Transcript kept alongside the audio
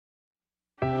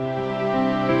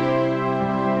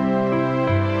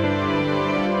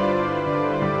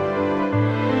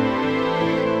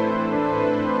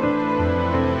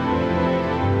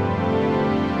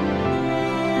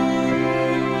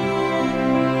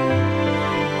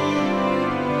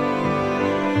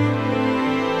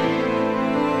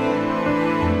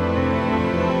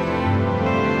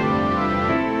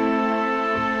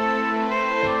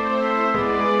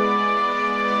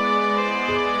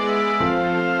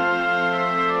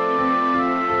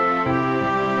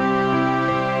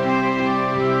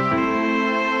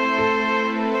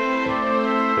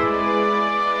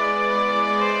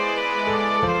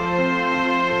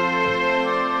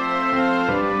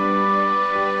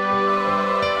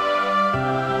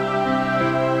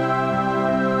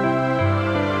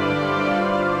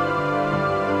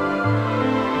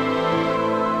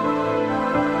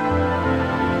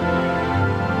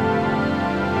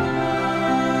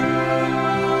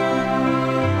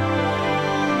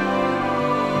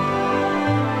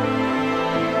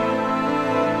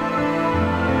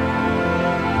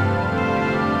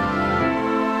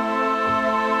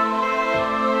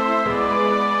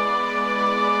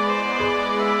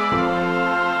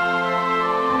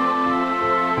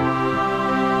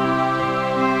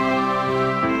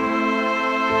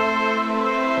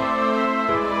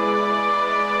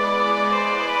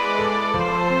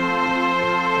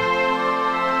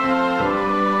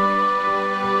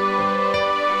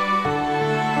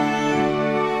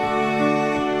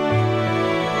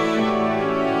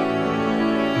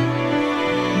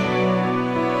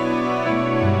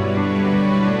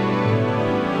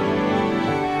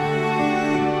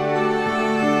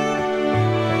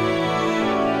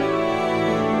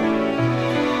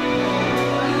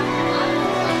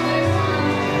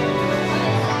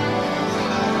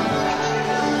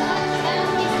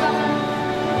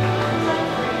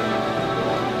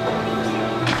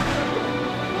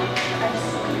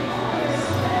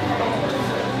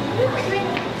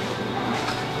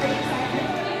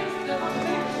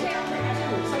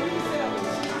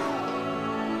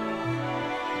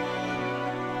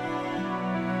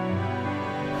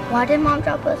Why did Mom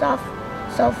drop us off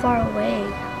so far away?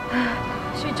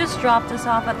 She just dropped us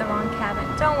off at the wrong cabin.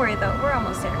 Don't worry, though. We're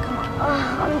almost there. Come on.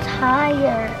 I'm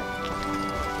tired.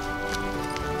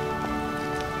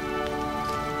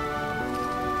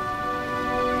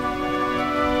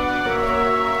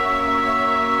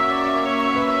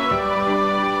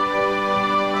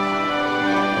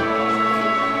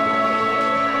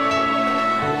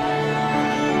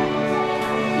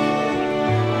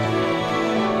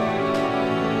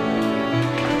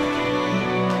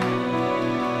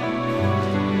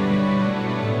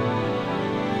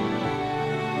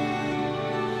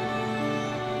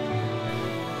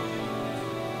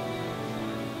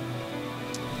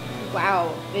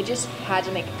 Wow, they just had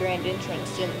to make a grand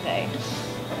entrance, didn't they?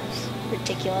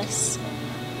 Ridiculous.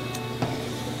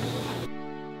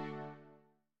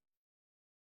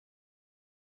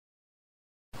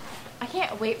 I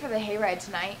can't wait for the hayride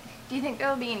tonight. Do you think there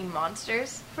will be any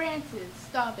monsters? Francis,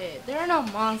 stop it. There are no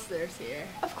monsters here.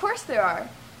 Of course there are.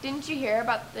 Didn't you hear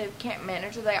about the camp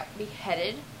manager that got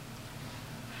beheaded?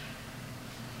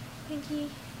 Pinky,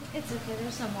 it's okay.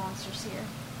 There's no monsters here.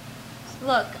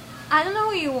 Look, I don't know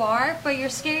who you are, but you're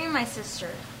scaring my sister.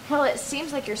 Well, it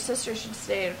seems like your sister should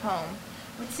stay at home.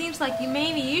 It seems like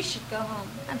maybe you should go home.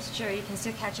 I'm sure you can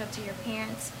still catch up to your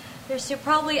parents. They're still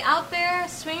probably out there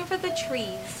swinging for the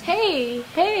trees. Hey,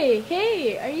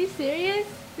 are you serious?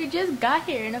 We just got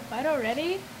here in a fight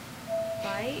already?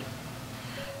 Fight?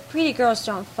 Pretty girls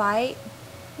don't fight.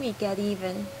 We get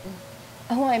even.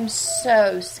 Oh, I'm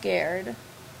so scared.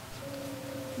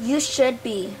 You should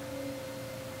be.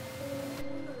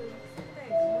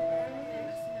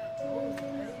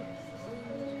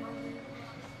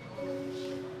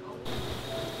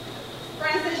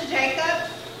 Francis Jacob.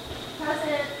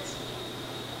 Present.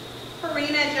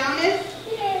 Karina Jonas.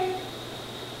 Here.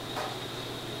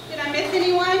 Did I miss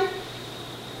anyone?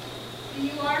 And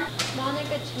you are?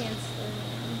 Monica Chancellor.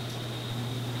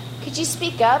 Could you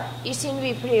speak up? You seemed to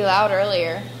be pretty loud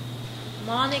earlier.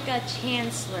 Monica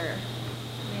Chancellor.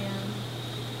 Ma'am.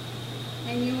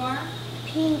 And you are?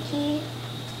 Pinky.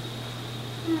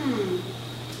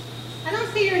 I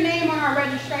don't see your name on our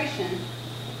registration.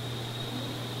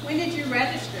 When did you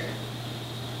register?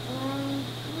 I'm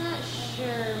not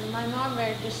sure. My mom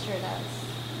registered us.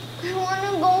 I want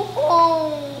to go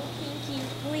home. Pinky,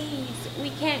 please. We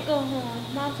can't go home.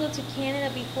 Mom flew to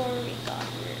Canada before we got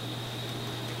here.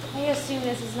 I assume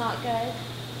this is not good.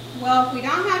 Well, if we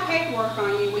don't have paperwork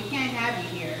on you, we can't have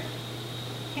you here.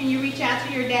 Can you reach out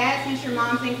to your dad since your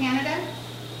mom's in Canada?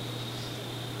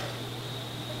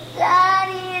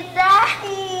 Daddy.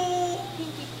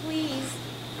 Pinky, please.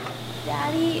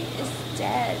 Daddy is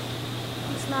dead.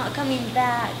 He's not coming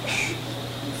back.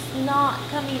 He's not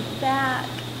coming back.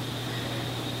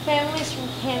 Family's from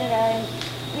Canada,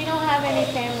 and we don't have any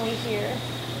family here.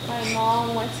 My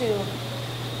mom went to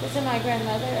visit my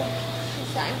grandmother.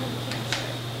 She's dying from cancer.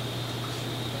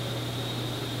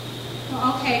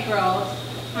 Well, okay, girls.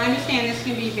 I understand this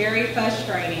can be very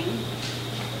frustrating.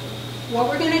 What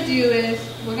we're going to do is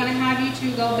we're going to have you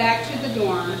two go back to the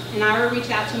dorm, and I will reach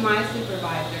out to my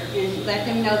supervisor and let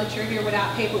them know that you're here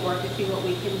without paperwork to see what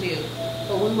we can do.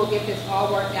 But we will get this all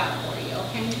worked out for you,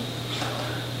 okay?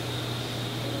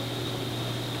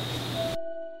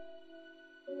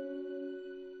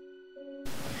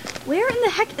 Where in the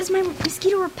heck is my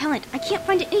mosquito repellent? I can't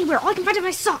find it anywhere. All I can find is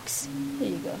my socks. Here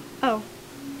you go. Oh.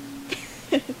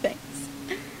 Thanks.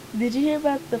 Did you hear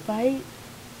about the fight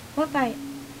What fight?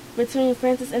 between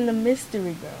Francis and the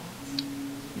mystery girls?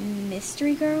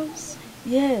 Mystery girls?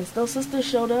 Yes, those sisters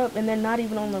showed up and they're not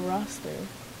even on the roster.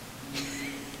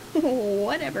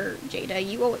 Whatever, Jada.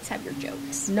 You always have your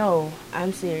jokes. No,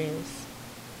 I'm serious.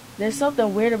 There's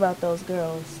something weird about those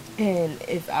girls. And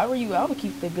if I were you, I would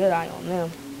keep a good eye on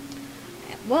them.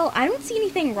 Well, I don't see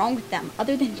anything wrong with them,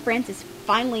 other than Frances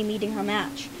finally meeting her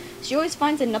match. She always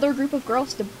finds another group of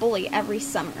girls to bully every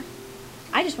summer.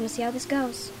 I just want to see how this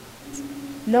goes.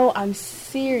 No, I'm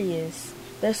serious.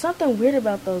 There's something weird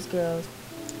about those girls.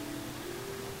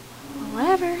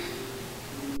 Whatever.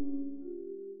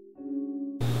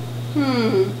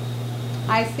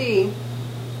 I see.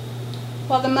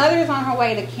 Well, the mother's on her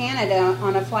way to Canada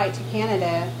on a flight to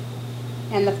Canada,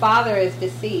 and the father is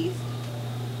deceased.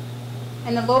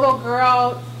 And the little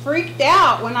girl freaked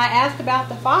out when I asked about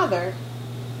the father.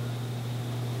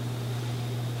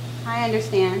 I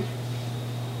understand.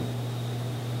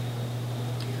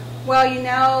 Well, you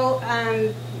know,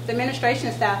 the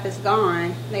administration staff is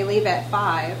gone. They leave at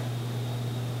 5.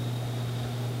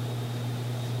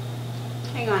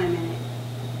 Hang on a minute.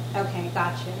 Okay,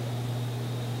 gotcha.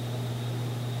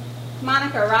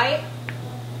 Monica, right?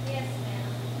 Yes, ma'am.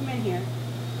 Come in here.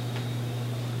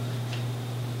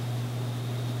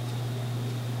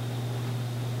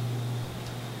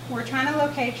 We're trying to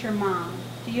locate your mom.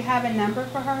 Do you have a number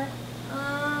for her?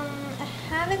 I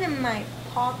have it in my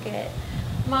pocket.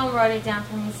 Mom wrote it down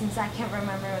for me since I can't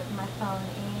remember it with my phone,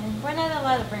 and we're not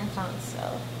allowed to bring phones,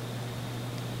 so.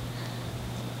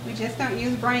 We just don't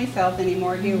use brain cells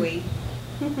anymore, do we?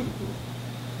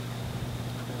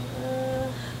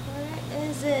 Where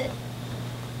is it?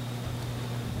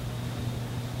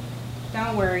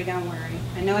 Don't worry, don't worry.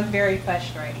 I know it's very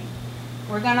frustrating.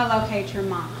 We're going to locate your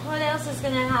mom. What else is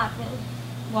gonna happen?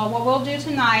 Well, what we'll do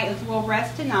tonight is we'll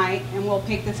rest tonight and we'll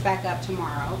pick this back up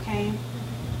tomorrow, okay?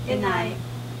 Good night.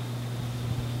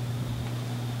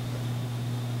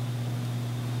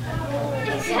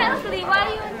 Exactly. Why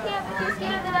do you want to camp with this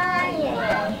game that I am?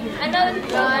 I know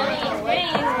it's a learning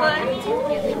experience, but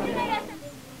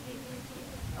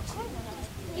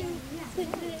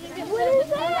what is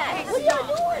that? What are y'all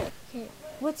doing? Okay,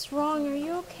 what's wrong? Are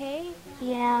you okay?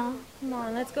 Yeah. Come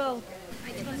on, let's go.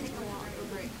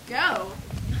 Go?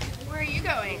 Where are you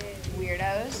going,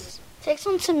 weirdos? Take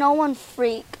some to no one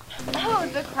freak. Oh,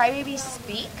 the crybaby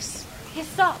speaks? Okay,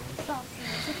 stop. It's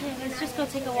okay, let's just go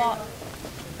take a walk.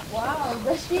 Wow,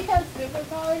 does she have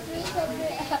superpowers or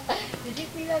something? Did you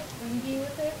see that thingy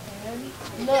with her hand?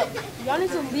 Look, y'all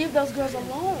need to leave those girls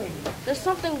alone. There's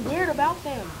something weird about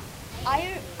them.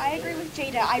 I agree with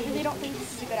Jada. I really don't think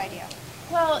this is a good idea.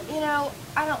 Well, you know,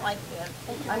 I don't like them.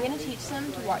 I'm going to teach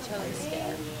them to watch how they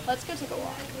stare. Let's go take a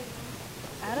walk.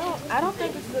 I don't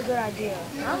think this is a good idea.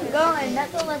 I'm going. That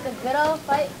sounds like a good old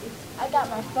fight. I got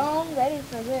my phone ready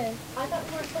for this. I thought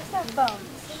we were supposed to have phones.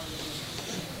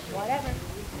 Whatever.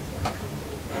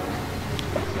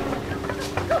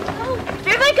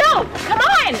 Here they go! Come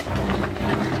on!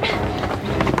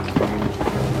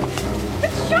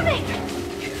 It's shoving!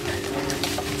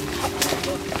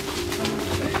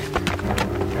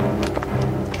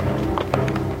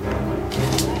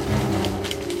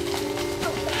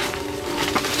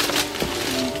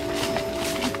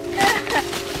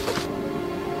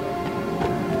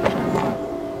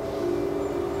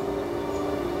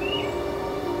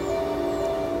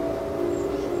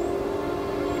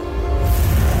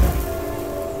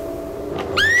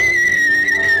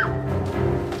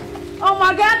 Oh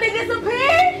my God, they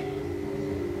disappeared?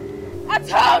 I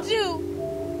told you!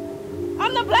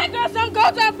 I'm the black girl, so I'm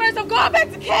going to first. I'm going back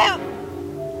to camp.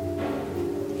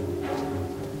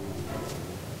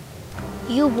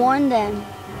 You warned them.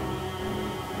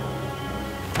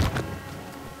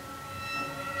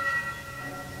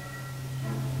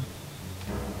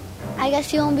 I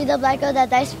guess you won't be the black girl that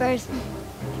dies first.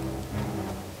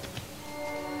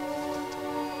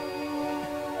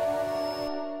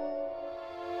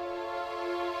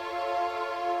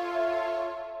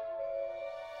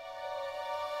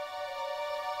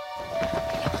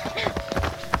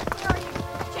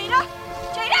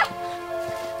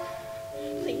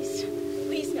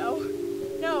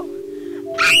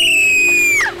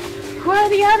 Where are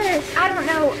the others? I don't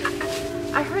know.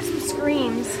 I heard some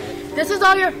screams. This is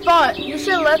all your fault. You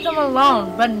should have left them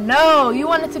alone. But no, you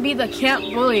wanted to be the camp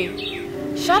bully.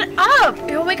 Shut up!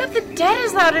 You'll wake up the dead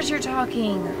as loud as you're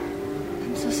talking.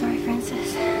 I'm so sorry,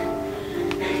 Francis.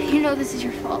 You know this is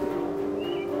your fault.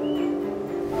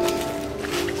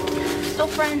 Still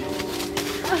friend.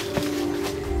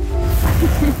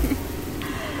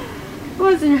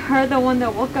 Wasn't her the one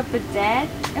that woke up the dead?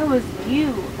 It was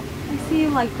you. I see you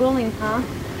like bullying, huh?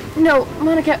 No,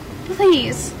 Monica,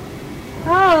 please.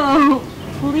 Oh,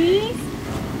 please?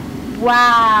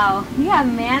 Wow, you have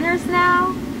manners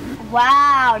now?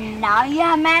 Wow, now you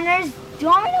have manners? Do you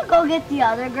want me to go get the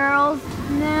other girls?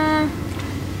 Nah,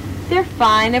 they're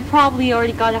fine. They probably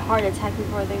already got a heart attack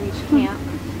before they reached camp.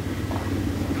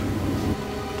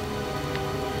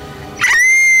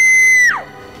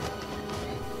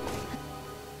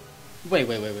 Wait.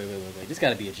 This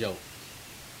gotta be a joke.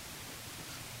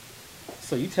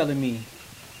 So you telling me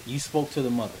you spoke to the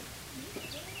mother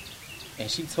and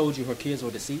she told you her kids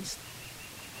were deceased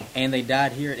and they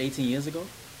died here 18 years ago?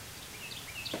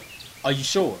 Are you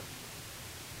sure?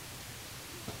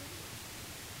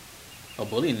 A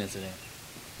bullying incident.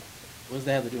 What does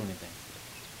that have to do with anything?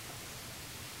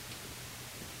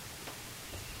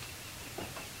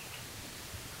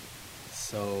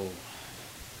 So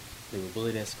they were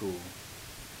bullied at school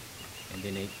and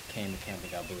then they came to camp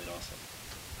and got bullied also.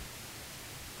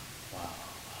 Wow.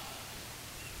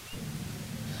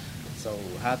 So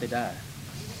how'd they die?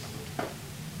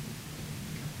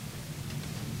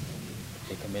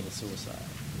 They committed suicide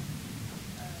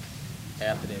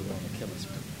after they were on a killing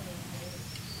spree.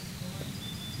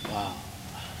 Wow.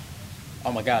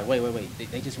 Oh my God, wait.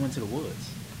 They just went to the woods.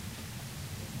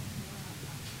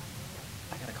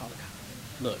 I gotta call the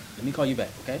cops. Look, let me call you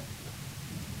back, okay?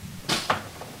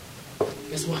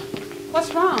 Guess what?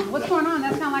 What's wrong? What's going on?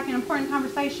 That sounds like an important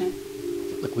conversation.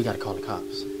 Look, we gotta call the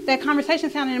cops. That conversation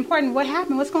sounded important. What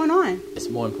happened? What's going on? It's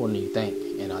more important than you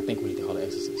think, and I think we need to call the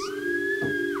exorcist.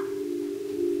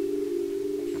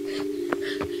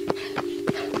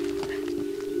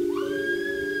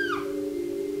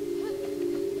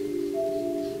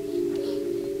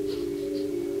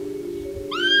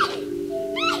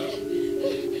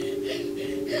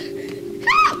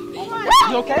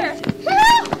 You okay?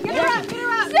 Get her up!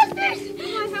 Sisters!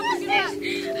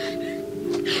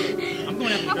 I'm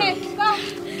going after the Okay, girl. go.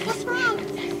 What's wrong?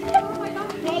 Oh my God.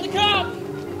 Call the cops!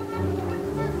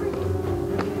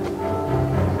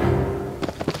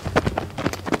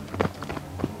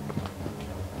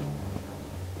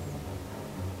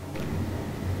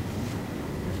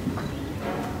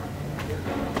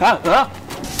 Huh?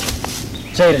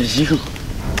 Jada, it's you.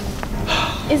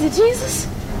 Is it Jesus?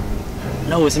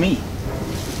 No, it's me.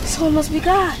 So it must be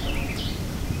God.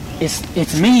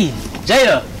 It's me,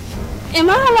 Jada. Am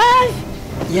I alive?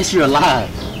 Yes, you're alive.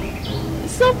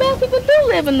 Some bad people do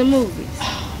live in the movies.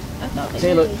 No,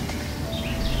 Jada.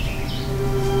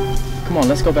 Come on,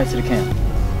 let's go back to the camp.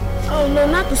 Oh no,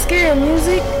 not the scary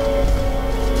music.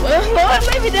 Well, Lord,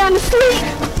 maybe down to sleep.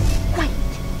 Quiet.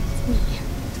 It's me.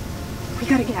 We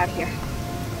gotta get out of here.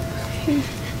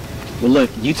 Well, look,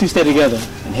 you two stay together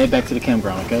and head back to the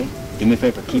campground, okay? Do me a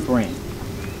favor, keep praying.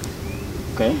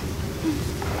 Okay?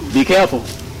 Be careful.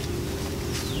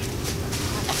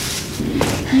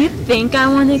 You think I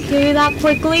want to kill you that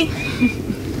quickly?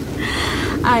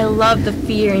 I love the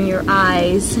fear in your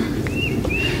eyes.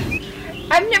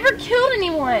 I've never killed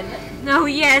anyone. No,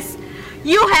 yes,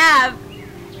 you have.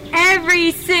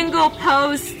 Every single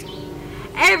post,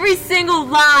 every single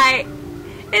lie,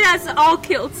 it has all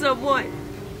killed someone.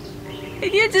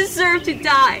 And you deserve to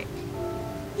die.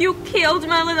 You killed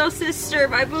my little sister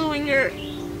by bullying her.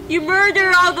 You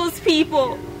murdered all those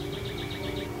people.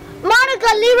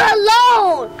 Monica, leave her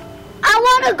alone. I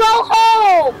want to go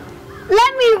home.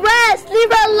 Let me rest.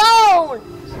 Leave her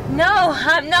alone. No,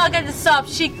 I'm not going to stop.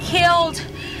 She killed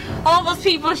all those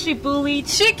people she bullied.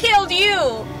 She killed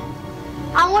you.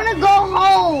 I want to go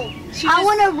home. I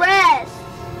want to rest.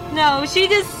 No, she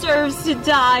deserves to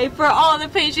die for all the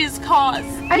pain she's caused.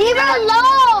 Leave her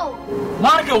alone.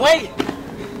 Monica, wait!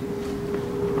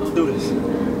 Don't do this.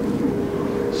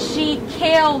 She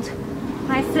killed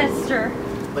my sister.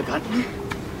 Look,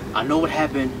 I know what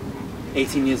happened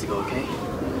 18 years ago, okay?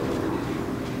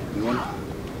 You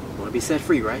wanna be set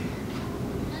free, right?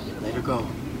 Let her go.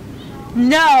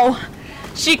 No,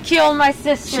 she killed my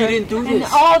sister. She didn't do And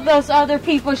this. all those other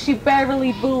people she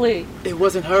barely bullied. It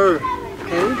wasn't her,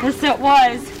 okay? Yes, it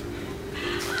was.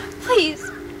 Please,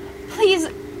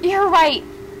 you're right.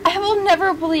 I will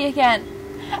never bully again.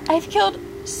 I've killed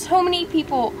so many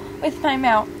people with my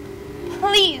mouth.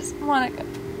 Please, Monica,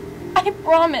 I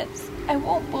promise I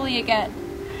won't bully again.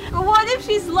 But what if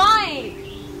she's lying?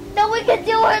 Then we can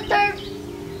deal with her.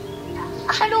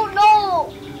 I don't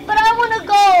know, but I want to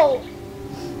go.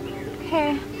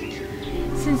 Okay,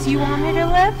 since you want me to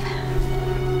live,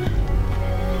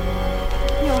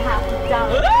 you'll have to die.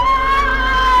 What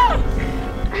are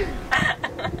you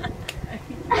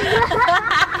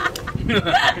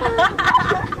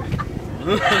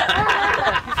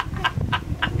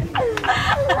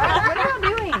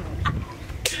doing?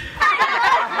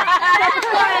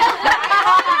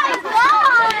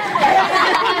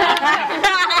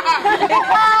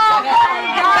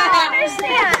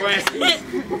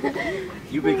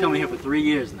 You've been coming here for 3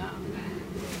 years now.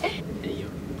 And your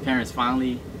parents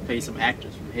finally paid some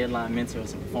actors from Headline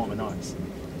Mentors and Performing Arts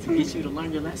to get you to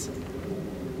learn your lesson.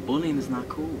 Bullying is not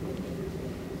cool.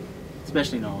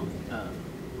 Especially in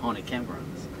haunted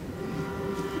campgrounds.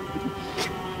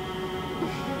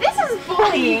 This is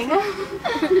bullying.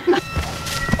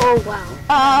 Oh,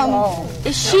 wow.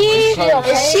 Is she? Oh.